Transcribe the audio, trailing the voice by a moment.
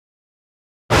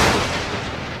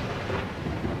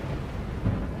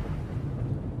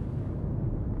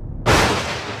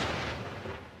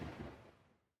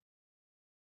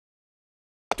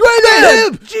Twilight,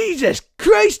 help! Jesus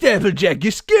Christ, Applejack,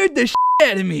 you scared the shit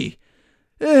out of me.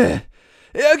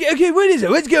 Okay, what is it?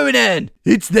 What's going on?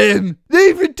 It's them.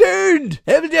 They've returned.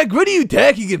 Applejack, what are you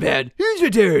talking about? Who's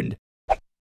returned?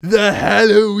 The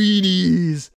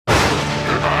Halloweenies.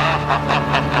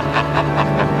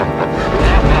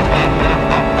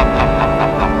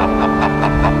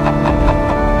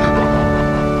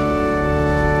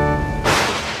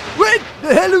 What?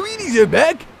 The Halloweenies are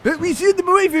back? But we sealed them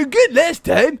away for good last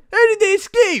time. How did they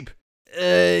escape?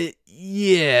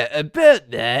 Yeah, about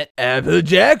that.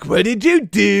 Applejack, what did you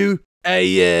do?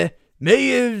 I, may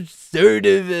have sort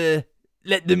of,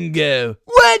 let them go.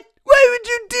 What? Why would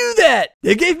you do that?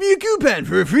 They gave me a coupon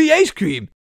for a free ice cream.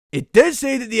 It does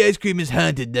say that the ice cream is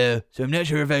haunted, though, so I'm not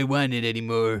sure if I want it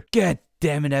anymore. God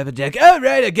damn it, Applejack.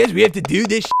 Alright, I guess we have to do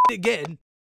this shit again.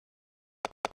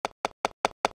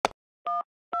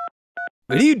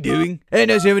 What are you doing? I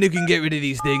know someone who can get rid of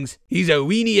these things. He's a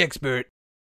weenie expert.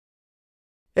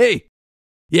 Hey.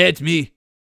 Yeah, it's me.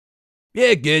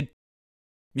 Yeah, good.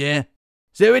 Yeah.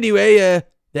 So anyway, the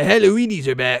Halloweenies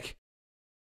are back.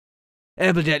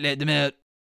 Applejack let them out.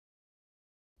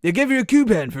 They gave her a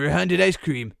coupon for a haunted ice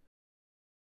cream.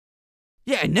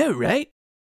 Yeah, I know, right?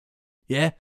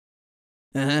 Yeah.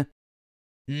 Uh-huh.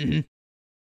 Mm-hmm.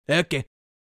 Okay.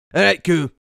 Alright,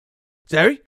 cool.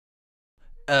 Sorry?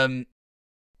 How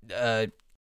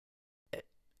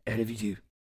did you do?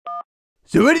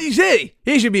 So what did you say?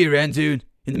 He should be around soon.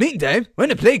 In the meantime,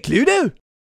 wanna play Cluedo?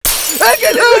 I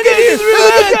got it!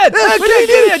 What are you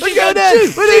doing?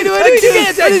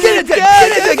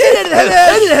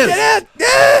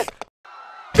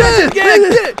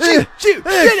 Shoot!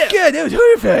 God, that was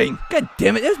horrifying. God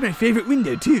damn it, that was my favorite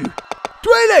window too.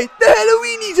 Twilight, the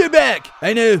Halloweenies are back!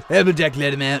 I know, Applejack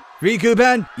let him out. Free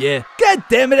coupon? Yeah. God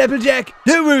damn it, Applejack!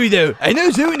 Don't worry though, I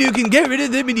know someone who can get rid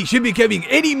of them and he should be coming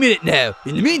any minute now.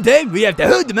 In the meantime, we have to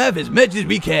hold them off as much as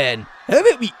we can. How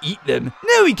about we eat them?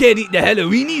 No, we can't eat the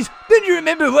Halloweenies. Don't you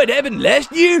remember what happened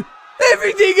last year?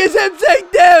 Everything is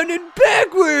upside down and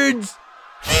backwards!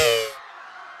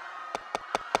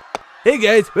 Hey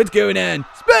guys, what's going on?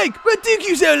 Spike, what took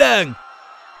you so long?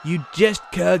 You just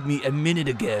called me a minute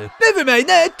ago. Never mind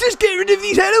that, just get rid of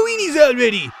these Halloweenies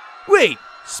already. Wait,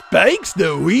 Spike's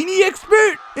the weenie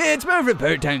expert? Yeah, it's more of a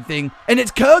part-time thing. And it's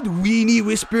called weenie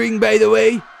whispering, by the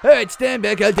way. Alright, stand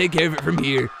back, I'll take care of it from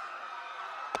here.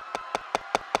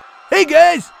 Hey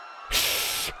guys!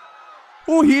 Shh.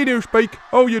 Oh, hey there, Spike.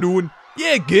 How you doing?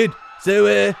 Yeah, good. So,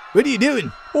 what are you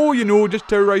doing? Oh, you know, just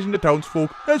terrorizing the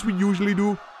townsfolk, as we usually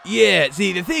do. Yeah,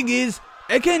 see, the thing is,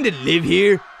 I kinda live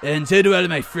here, and so do all of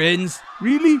my friends.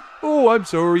 Really? Oh, I'm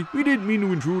sorry. We didn't mean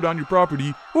to intrude on your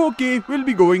property. Okay, we'll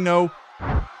be going now.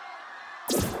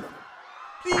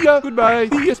 See ya. Goodbye.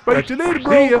 See ya, Spike. Catch you later,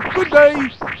 bro. See ya. Goodbye.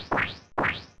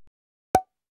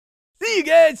 See you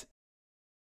guys.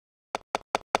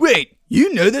 Wait,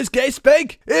 you know those guys,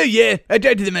 Spike? Oh yeah, I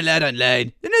talked to them a lot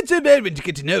online. They're not so bad when you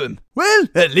get to know them. Well,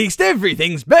 at least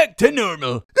everything's back to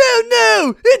normal. Oh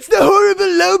no! It's the horrible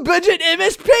low-budget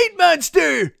MS Paint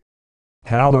monster!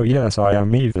 Hello, yes, I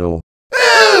am evil.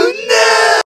 Oh